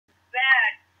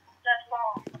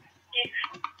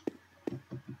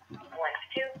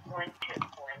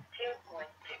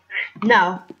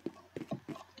No.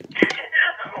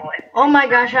 Oh my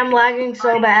gosh, I'm lagging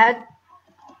so bad.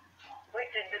 Wait,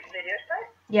 did this video start?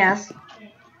 Yes. By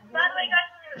the way, guys,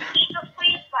 it's a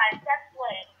Spleef by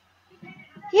Sethbling.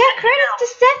 Yeah, credits to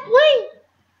Sethbling.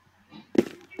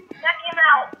 Check him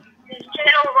out. His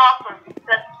channel is awesome.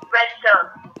 That's redstone.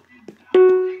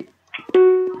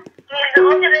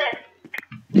 Look at this.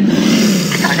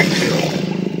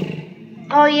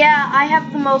 Oh yeah, I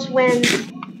have the most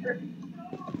wins.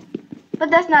 But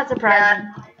that's not surprising.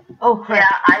 Yeah. Oh crap.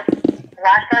 Yeah,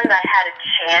 last time I had a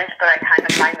chance, but I kind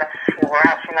of mined the floor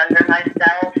out from under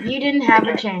myself. You didn't have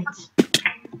a chance.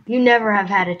 You never have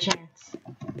had a chance.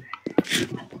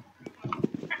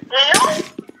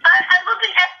 I looked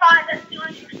at F5 as soon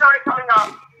as you started coming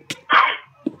up.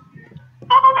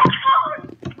 Oh my god!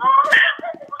 Oh,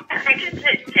 I just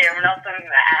hit Cameron off the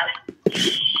map.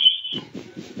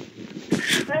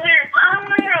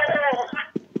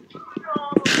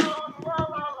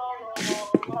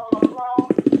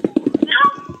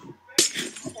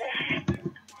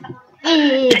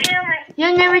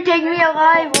 You'll never take me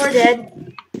alive or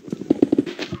dead.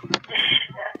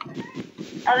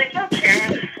 I think how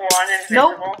Cameron's swan invisible.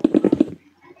 Nope.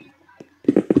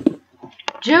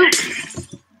 Juke.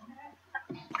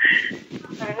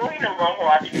 I'm going to love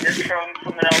watching this from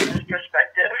someone else's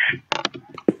perspective.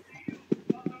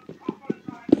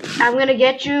 I'm gonna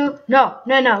get you. No.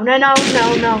 Yes.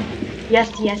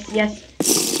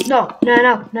 No.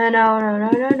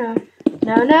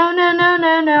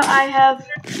 No. I have.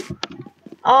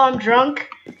 Oh, I'm drunk.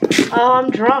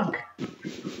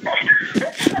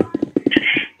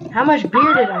 How much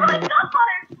beer did I have?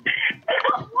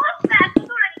 What's that sort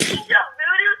of ninja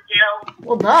voodoo skill?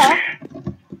 Well, duh.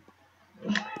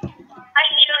 I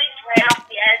nearly ran off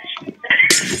the edge.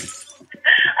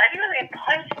 I nearly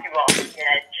punched you off the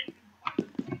edge.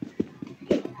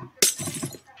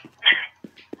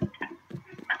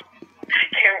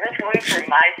 Cameron's going for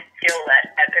my skill that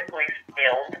epically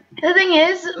failed. The thing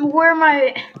is,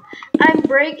 I'm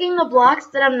breaking the blocks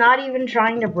that I'm not even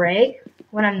trying to break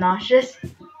when I'm nauseous. Oh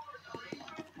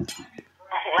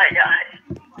my god.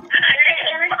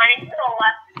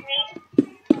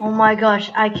 Oh my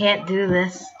gosh, I can't do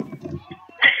this.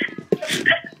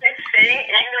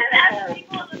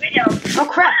 Oh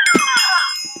crap.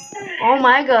 Oh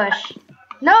my gosh.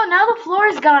 No, now the floor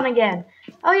is gone again.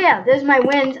 Oh yeah, there's my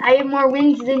wins. I have more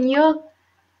wins than you.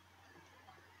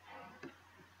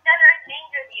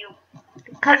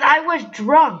 Because I was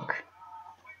drunk.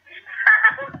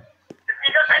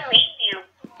 Because I made you.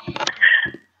 I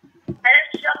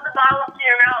just shoved the bottle up to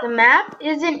your mouth. The map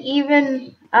isn't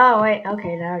even... Oh, wait.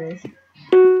 Okay, now it is.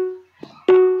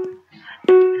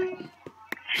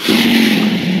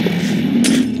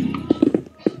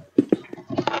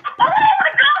 Oh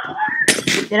my god!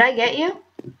 Did I get you?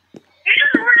 You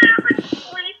just ran up and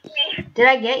squeezed me. Did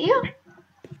I get you?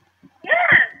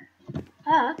 Yes!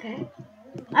 Oh, okay.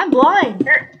 I'm blind.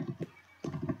 Oh,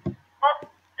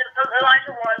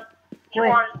 Elijah won. He Wait.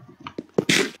 won.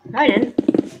 No, I didn't.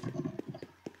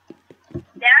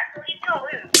 Yeah, so he's gonna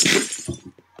lose.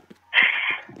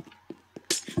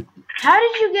 How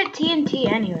did you get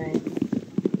TNT anyway?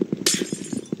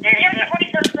 Yeah, that's what he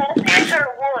does all things or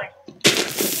wood.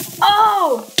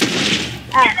 Oh!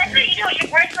 Yeah, that's what you do. You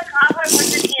break the copper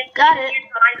with the TNT. Got it. And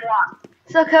use 9 blocks.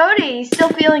 So, Cody, you still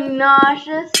feeling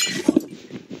nauseous?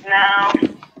 No.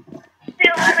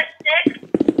 Feel like sick?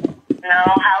 No,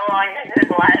 how long does this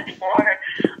last for?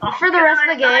 Oh, For the rest of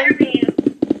the game.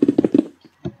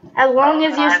 As long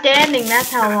as you're standing,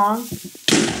 that's how long.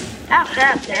 Ow,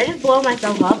 crap. Did I just blow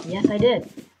myself up? Yes, I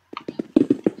did.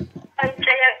 I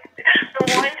can't. The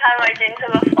one time I get into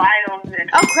the finals.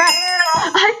 Oh, crap.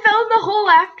 I fell in the hole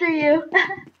after you.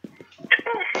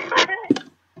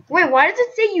 Wait, why does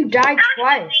it say you died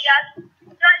twice? As you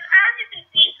can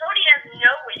see, Cody has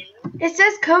no wins. It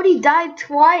says Cody died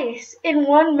twice in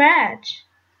one match.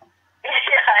 Yeah,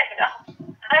 I know.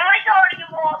 I like already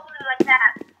lost like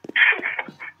that.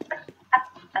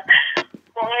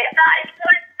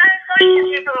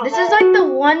 This is like the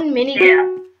one mini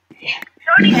game.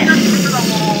 Cody jumped into the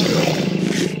wall.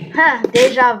 Huh,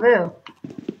 deja vu.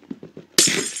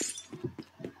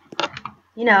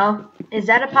 You know, is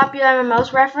that a popular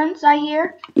MMOs reference I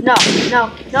hear? No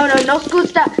school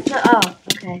stuff. No, oh,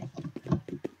 okay.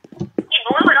 He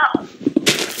blew it up.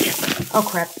 Oh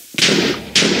crap.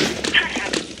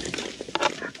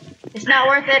 It's not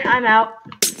worth it, I'm out.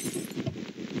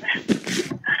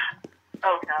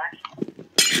 Oh gosh.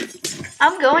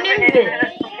 I'm going in big.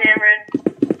 Cameron.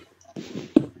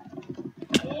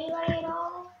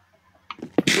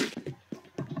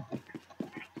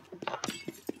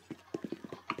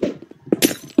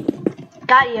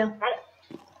 Got you.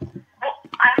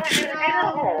 I was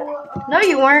invisible. No,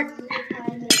 you weren't.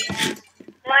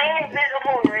 My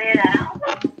invisible ran out.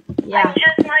 Yeah. I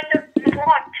just lined up the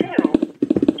block too.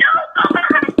 No, come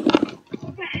on!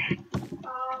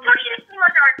 Cody is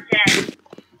our dead.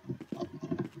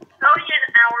 Cody is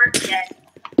our dead.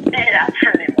 Yeah,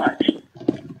 pretty much.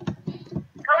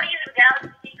 Cody is the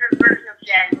Galaxy Secret version of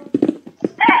Jen.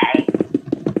 Hey!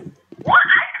 What?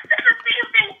 I said the same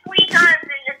thing 3 times in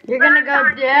this. You're gonna go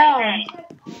down.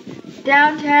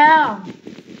 Downtown.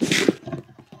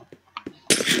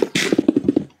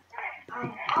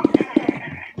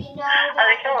 I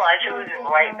think Elijah was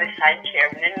right beside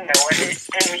Cameron and no one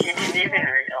and we didn't even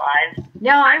realize.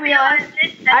 No, I realized.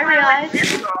 I realized.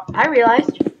 I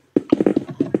realized.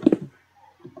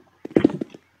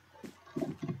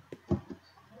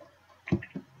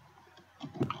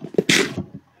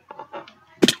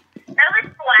 That was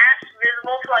flash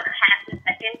visible for like half a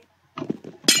second.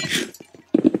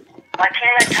 Why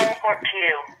can't I teleport to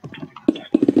you?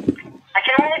 I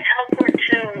can only teleport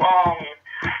to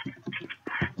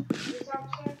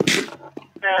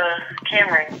the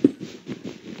Cameron.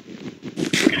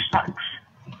 Which sucks.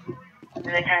 And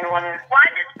they kinda wonder why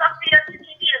did suck the SCTV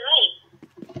to me?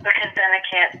 Because then I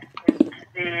can't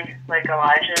see like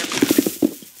Elijah.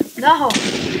 No.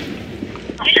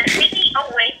 You just take me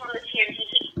away from the TNT.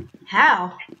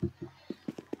 How?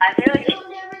 I nearly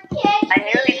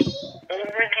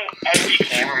over the edge,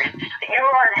 Cameron. You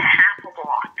were on half a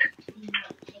block.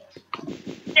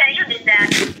 Yeah, you did that.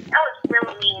 That was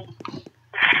really mean.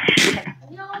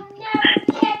 You'll never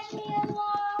catch me alone.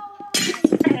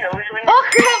 Oh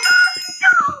crap!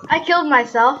 I killed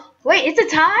myself. Wait, it's a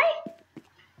tie?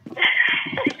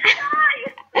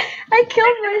 I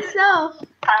killed myself.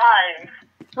 Time.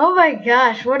 Oh my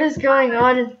gosh, what is going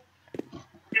on? I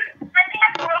think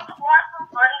I broke a block from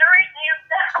under it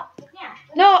yourself.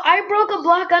 No, I broke a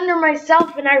block under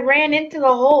myself and I ran into the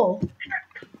hole.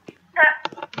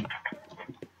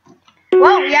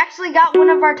 Well, we actually got one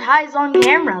of our ties on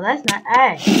camera. That's not,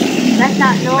 hey, that's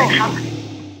not normal.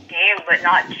 You, but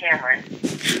not Cameron.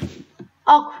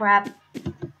 Oh crap. I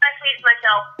sneezed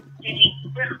myself. GG.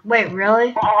 Wait,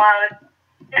 really? Well, I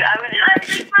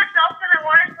sneezed myself because I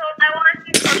wanted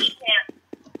to Cody's hand.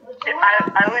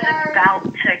 I was about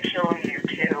to kill you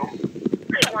too.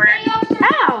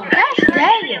 Ow, gosh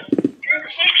dang it.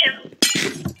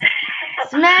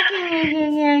 Smacking me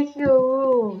against your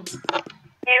roof.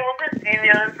 Able to see the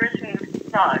other person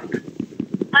sucks.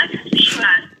 I can see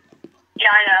that.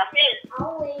 Yeah, I know.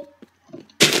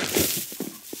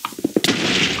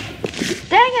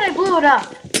 Dang it, I blew it up.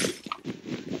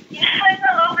 You guys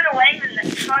are a little bit away from that.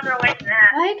 Farther away than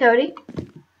that. Hi, Cody.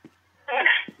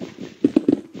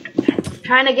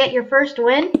 Trying to get your first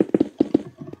win?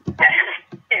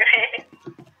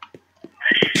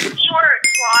 You were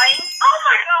trying? Oh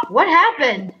my god! What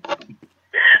happened? I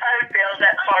failed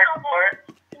that parkour.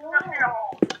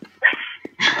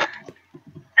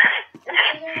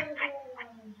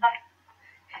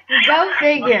 Go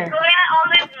figure. Go on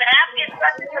this map and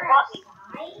press the button.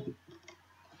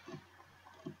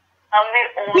 I'm the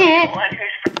only one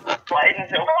who's playing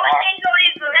so far. The only thing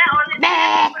Cody's good at on this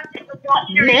map is pressing the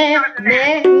button.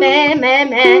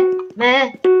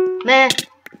 Meh.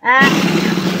 Ah.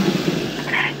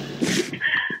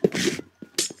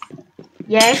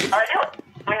 Yay. I like how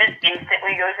when it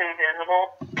instantly goes invisible.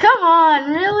 Come on,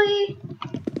 really?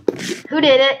 Who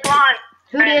did it? Come on.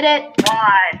 Who did it?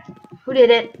 Why? Who did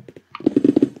it?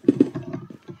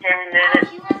 Cameron did it.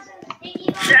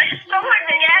 Did I just throw my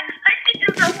pickaxe? I think you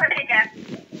throw my pickaxe.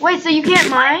 Wait, so you can't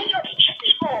mine? You hit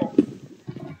people.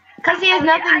 Because he has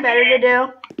nothing better to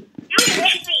do. You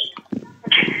hit me.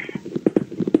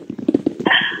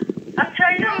 I'm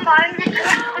trying to find the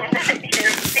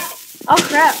Oh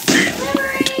crap.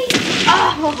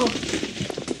 Oh!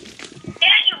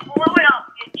 Yeah, you blew it up,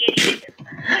 you idiot.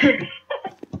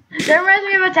 That reminds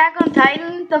me of Attack on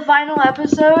Titan, the final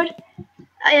episode.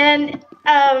 And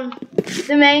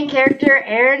the main character,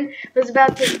 Aaron, was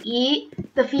about to eat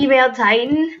the female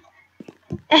Titan.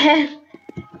 And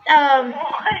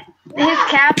his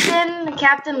captain,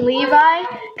 Captain Levi,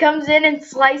 comes in and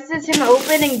slices him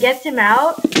open and gets him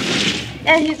out.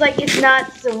 And he's like, it's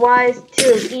not so wise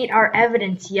to eat our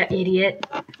evidence, you idiot.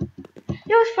 It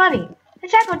was funny.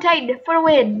 Attack on Titan for the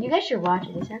win. You guys should watch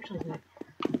it. It's actually good.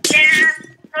 Yeah.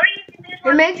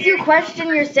 It makes you question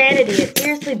your sanity. It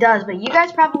seriously does, but you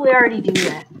guys probably already do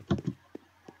that.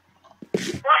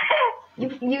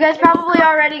 You guys probably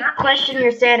already question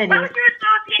your sanity.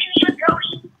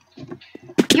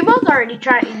 You both already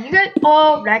tried. You guys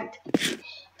all wrecked.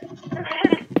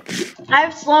 I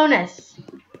have slowness.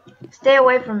 Stay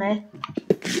away from it.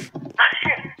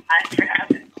 After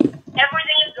happened.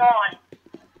 Everything is gone.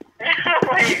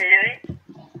 Wait, really?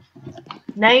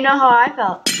 Now you know how I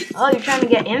felt. Oh, you're trying to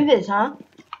get invis, huh?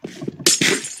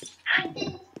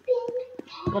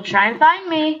 Well, try and find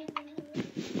me.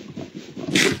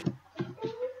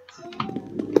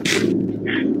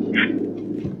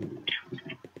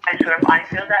 I swear, if I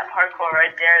feel that parkour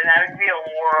right there, that would be a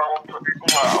world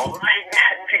low. Like,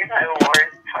 that'd be my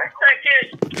worst parkour. Dude,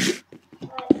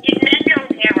 you said you're on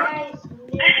camera.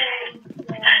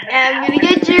 And I'm gonna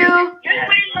get you.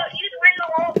 You'd win the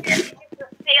whole thing. It's a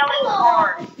failing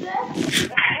hard.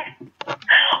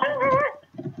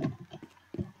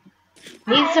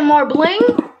 Need some more bling?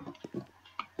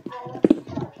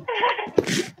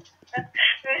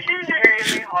 This is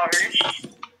really harsh.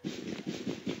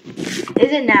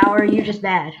 Is it now, or are you just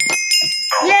bad?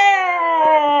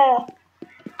 Yeah!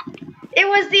 It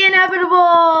was the inevitable!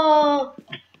 I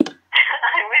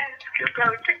was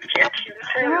about to get you.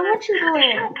 Sarah, what you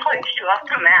doing? I punched you off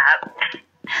the map.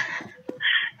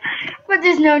 But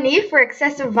there's no need for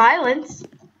excessive violence.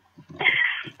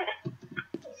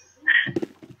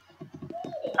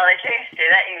 I like how you say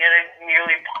that and you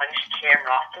nearly punched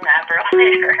Cameron off the map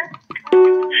earlier.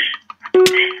 I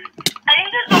think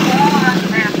there's a wall on the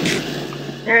map.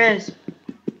 There is.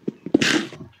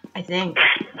 I think.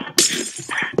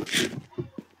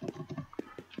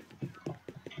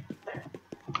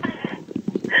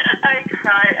 I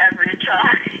cry every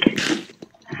time.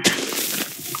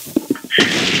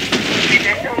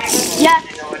 Yes!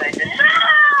 You know what I did? No!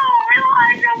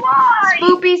 Elijah, why?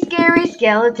 Spoopy, scary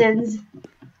skeletons.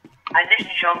 I just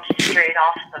jumped straight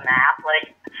off the map.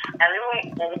 Like, I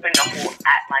literally opened a hole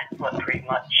at my foot pretty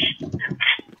much.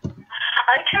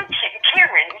 I took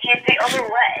Cameron, he's the other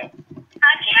way.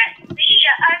 I can't see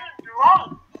you, I'm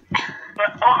drunk.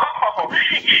 But, oh,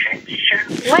 you're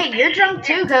Wait, you're drunk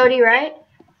too, Cody, right?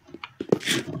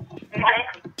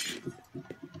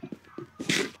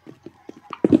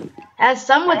 As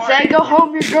some would say, go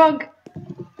home, you're drunk. I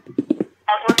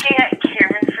was looking at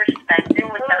Cameron's perspective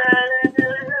with the...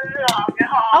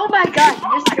 Oh my gosh, you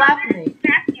just slapped me.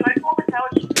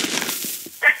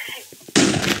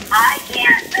 I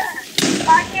can't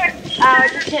see I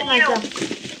just hit myself.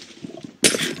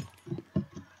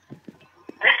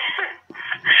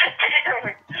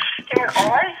 Cameron,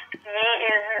 all I see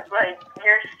is, like,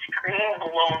 your screen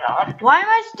blown up. Why am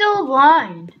I still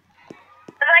blind? And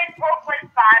I broke, like,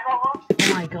 5 of them.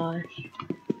 Oh my gosh.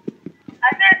 I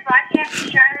said if I can't be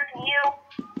shiner than you.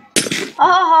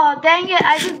 Oh, dang it,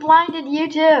 I just blinded you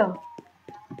too.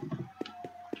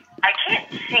 I can't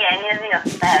see any of the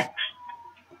effects.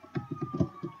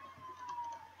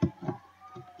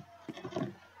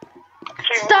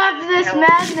 Stop this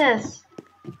madness.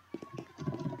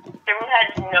 Cameron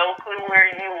had no clue where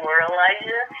you were,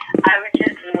 Elijah. I was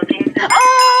just looking to...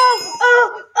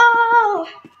 Oh!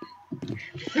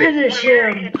 Finish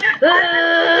him. It looks like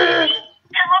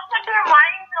they're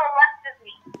lying to the left of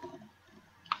me.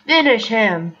 Finish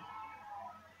him.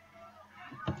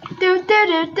 Do.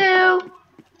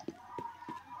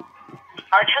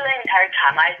 Until the entire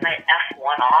time I had my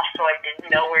F1 off, so I didn't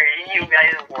know where you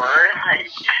guys were. Like,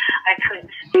 I couldn't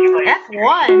see my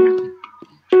F1?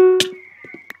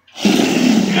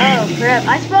 Oh crap,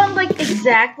 I spawned like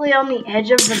exactly on the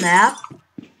edge of the map.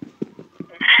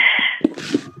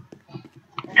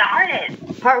 Darn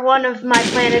it. Part 1 of my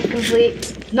plan is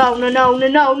complete. No, you're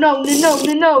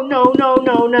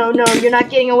not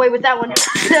getting away with that one.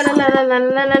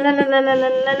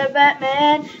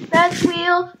 Batman,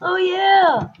 Batwheel, oh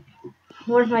yeah.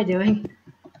 What am I doing?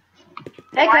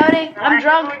 Hey Cody, I'm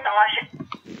drunk.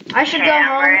 I should go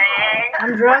home.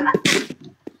 I'm drunk.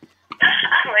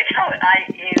 I like how I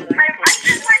easily... I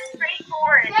just went straight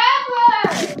for it.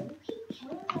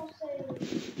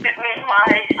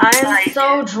 I'm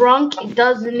so drunk, it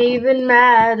doesn't even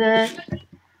matter.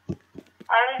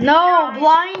 No,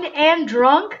 blind and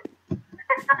drunk? I'm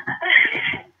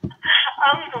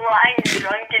blind,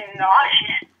 drunk, and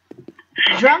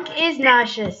nauseous. Drunk is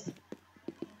nauseous.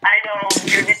 I know,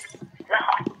 you're just...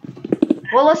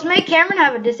 Well, let's make Cameron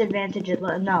have a disadvantage at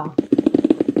no.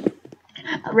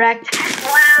 Wrecked.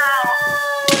 Wow!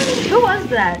 Who was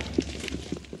that?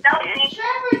 That was me.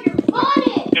 Trevor, you're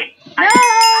funny. No!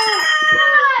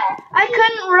 I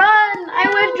couldn't run! I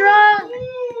was drunk!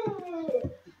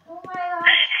 Oh my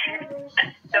gosh.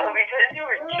 So because you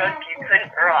were drunk, you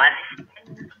couldn't run.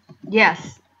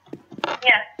 Yes.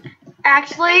 Yeah.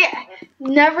 Actually,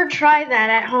 never try that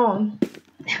at home.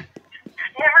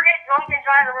 Never get drunk and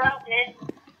try to run, kid.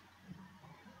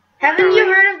 Haven't you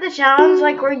heard of the challenge,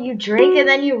 like, where you drink and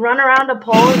then you run around a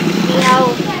pole and see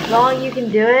how long you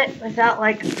can do it without,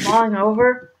 like, falling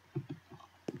over?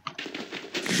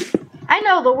 I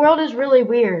know the world is really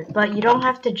weird, but you don't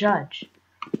have to judge.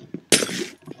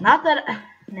 Not that.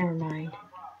 Never mind.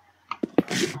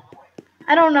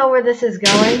 I don't know where this is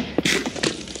going.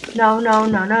 No.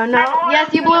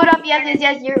 Yes, you blew it up.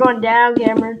 Yes. You're going down,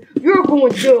 Cameron. You're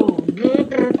going down.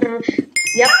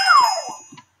 Yep.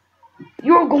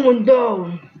 You're going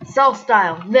down. Self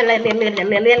style.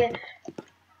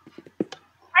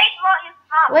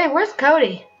 Wait, where's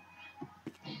Cody?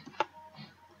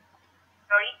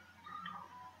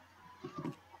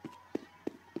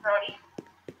 Cody?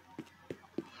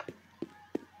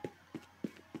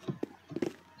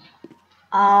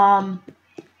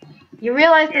 You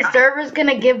realize the server's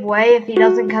gonna give way if he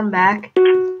doesn't come back?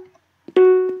 Oh,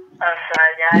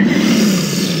 sorry, guys.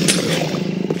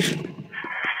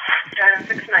 Trying to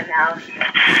fix my mouse.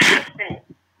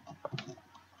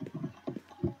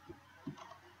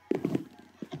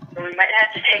 We might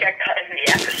have to take a cut in the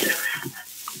episode.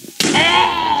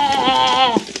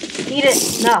 Eat it.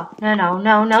 No.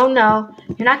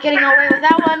 You're not getting away with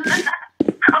that one.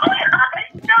 Oh my god,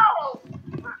 no!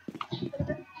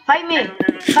 Fight me,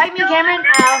 Cameron.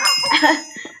 Ow.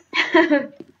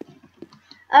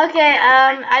 Okay,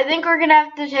 I think we're gonna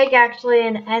have to take actually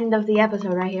an end of the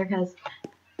episode right here because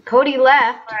Cody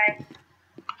left. Right.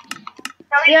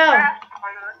 So,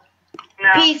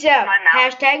 No, peace out.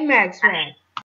 #MaxRed.